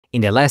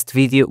In the last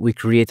video, we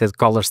created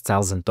color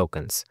styles and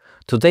tokens.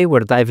 Today, we're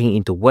diving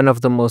into one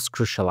of the most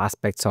crucial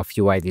aspects of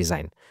UI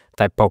design,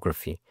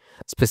 typography.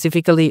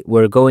 Specifically,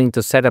 we're going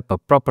to set up a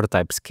proper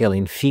type scale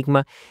in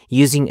Figma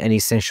using an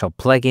essential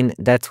plugin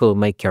that will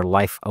make your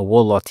life a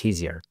whole lot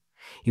easier.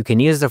 You can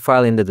use the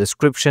file in the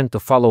description to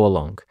follow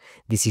along.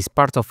 This is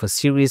part of a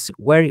series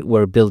where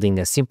we're building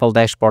a simple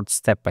dashboard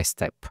step by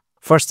step.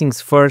 First things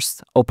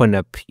first, open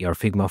up your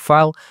Figma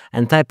file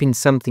and type in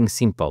something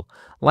simple,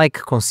 like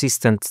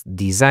consistent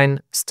design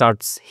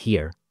starts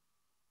here.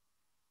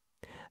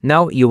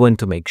 Now you want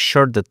to make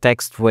sure the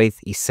text weight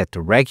is set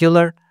to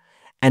regular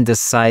and the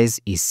size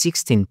is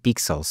 16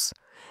 pixels.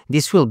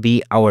 This will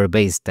be our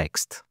base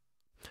text.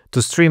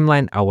 To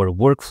streamline our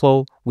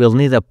workflow, we'll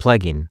need a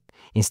plugin.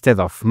 Instead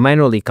of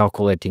manually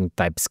calculating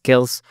type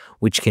scales,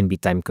 which can be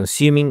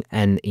time-consuming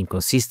and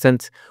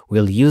inconsistent,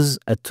 we'll use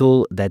a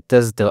tool that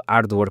does the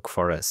hard work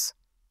for us.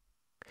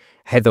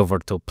 Head over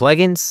to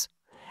Plugins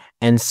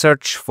and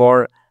search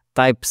for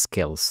Type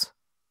Scales.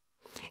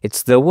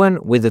 It's the one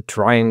with the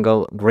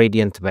triangle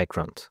gradient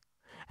background,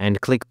 and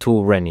click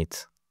to run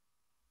it.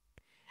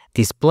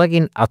 This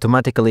plugin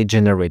automatically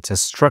generates a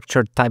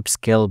structured type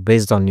scale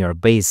based on your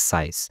base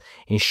size,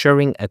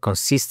 ensuring a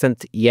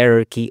consistent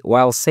hierarchy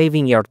while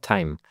saving your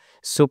time.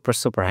 Super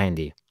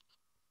handy.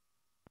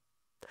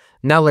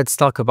 Now let's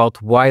talk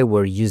about why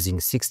we're using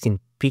 16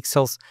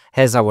 pixels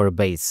as our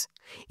base.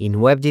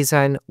 In web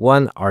design,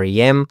 1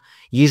 rem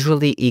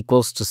usually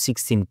equals to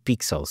 16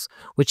 pixels,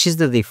 which is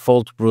the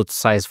default root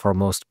size for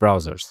most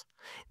browsers.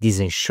 This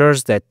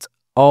ensures that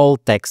all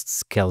text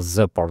scales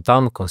up or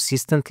down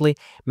consistently,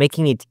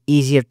 making it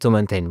easier to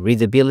maintain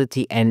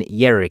readability and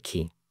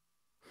hierarchy.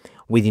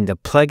 Within the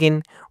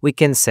plugin, we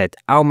can set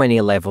how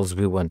many levels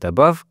we want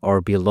above or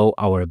below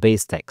our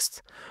base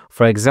text.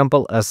 For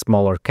example, a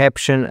smaller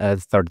caption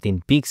at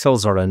 13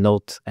 pixels or a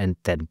note at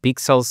 10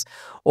 pixels,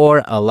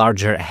 or a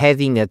larger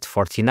heading at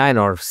 49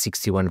 or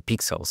 61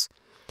 pixels.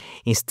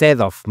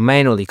 Instead of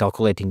manually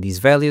calculating these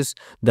values,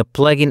 the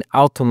plugin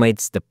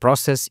automates the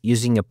process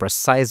using a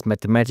precise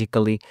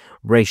mathematical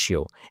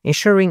ratio,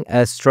 ensuring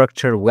a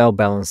structured,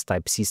 well-balanced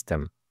type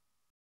system.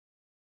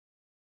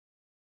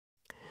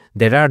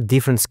 There are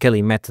different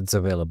scaling methods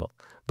available,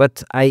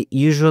 but I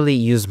usually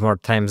use more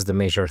times the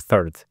measure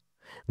third.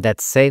 That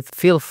said,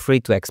 feel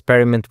free to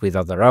experiment with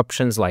other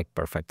options like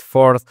perfect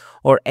fourth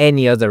or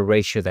any other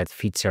ratio that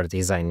fits your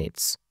design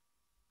needs.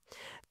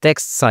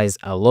 Text size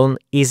alone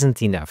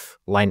isn't enough.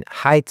 Line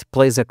height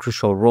plays a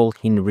crucial role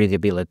in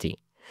readability.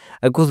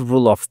 A good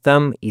rule of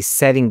thumb is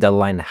setting the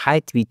line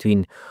height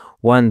between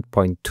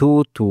 1.2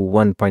 to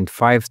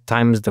 1.5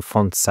 times the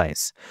font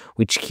size,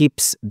 which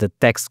keeps the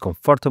text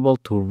comfortable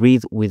to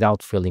read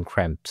without feeling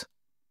cramped.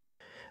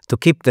 To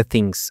keep the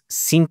things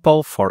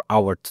simple for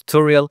our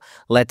tutorial,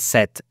 let's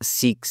set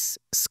 6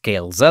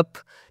 scales up,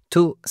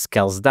 2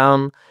 scales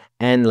down,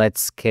 and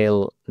let's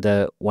scale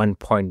the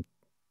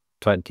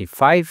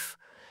 1.25,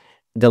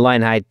 the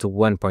line height to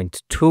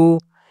 1.2,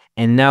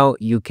 and now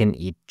you can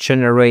hit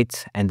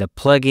generate and the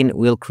plugin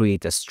will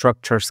create a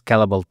structured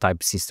scalable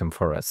type system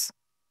for us.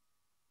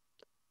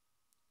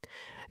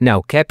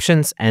 Now,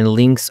 captions and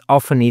links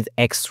often need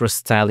extra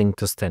styling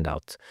to stand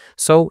out,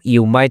 so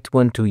you might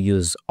want to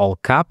use all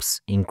caps,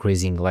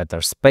 increasing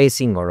letter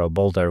spacing or a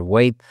bolder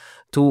weight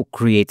to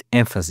create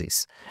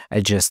emphasis.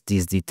 Adjust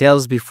these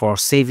details before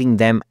saving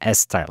them as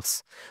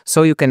styles,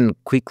 so you can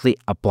quickly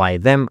apply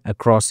them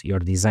across your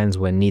designs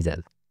when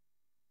needed.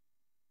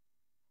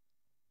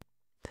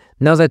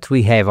 Now that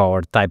we have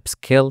our type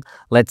scale,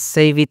 let's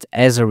save it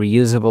as a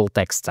reusable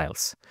text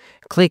styles.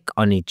 Click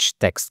on each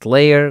text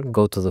layer,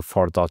 go to the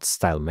 4-dot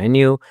style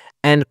menu,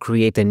 and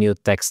create a new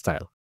text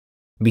style.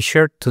 Be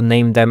sure to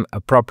name them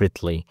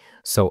appropriately,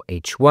 so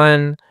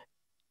H1,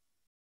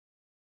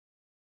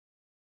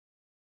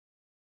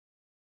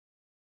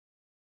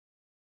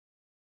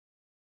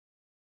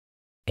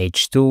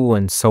 H2,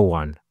 and so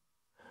on.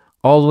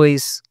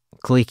 Always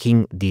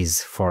clicking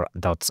this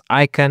 4-dots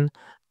icon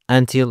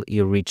until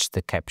you reach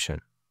the caption.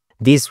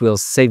 This will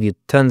save you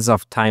tons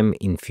of time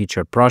in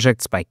future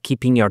projects by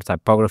keeping your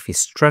typography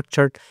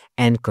structured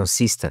and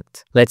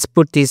consistent. Let's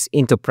put this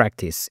into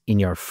practice. In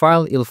your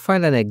file, you'll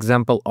find an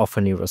example of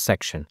an hero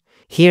section.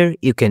 Here,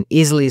 you can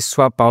easily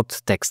swap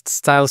out text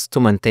styles to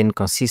maintain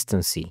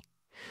consistency.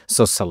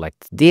 So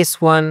select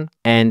this one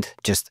and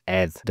just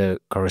add the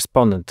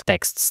corresponding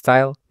text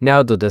style.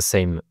 Now do the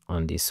same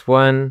on this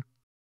one.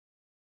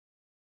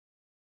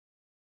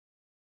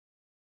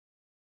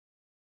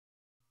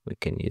 We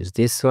can use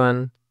this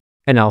one,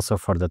 and also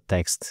for the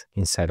text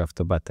inside of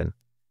the button.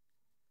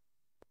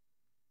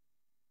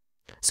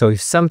 So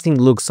if something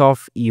looks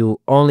off,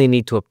 you only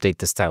need to update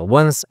the style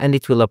once and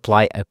it will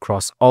apply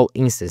across all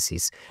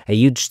instances, a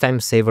huge time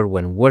saver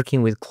when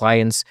working with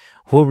clients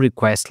who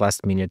request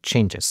last-minute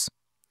changes.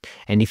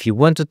 And if you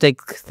want to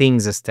take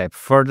things a step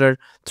further,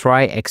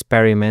 try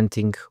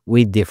experimenting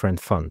with different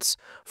fonts.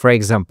 For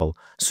example,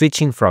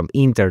 switching from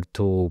Inter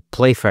to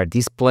Playfair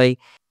Display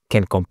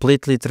can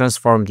completely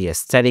transform the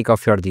aesthetic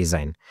of your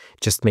design.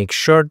 Just make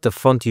sure the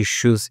font you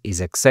choose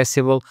is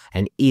accessible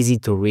and easy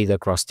to read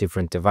across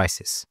different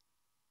devices.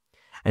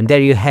 And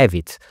there you have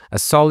it, a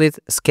solid,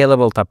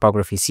 scalable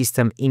typography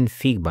system in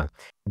Figma.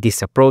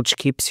 This approach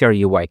keeps your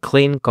UI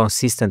clean,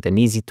 consistent, and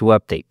easy to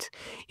update.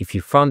 If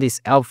you found this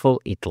helpful,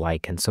 hit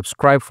like and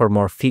subscribe for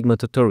more Figma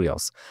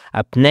tutorials.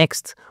 Up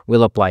next,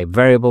 we'll apply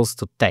variables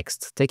to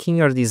text, taking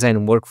your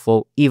design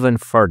workflow even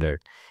further.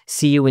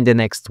 See you in the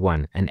next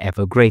one, and have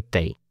a great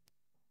day.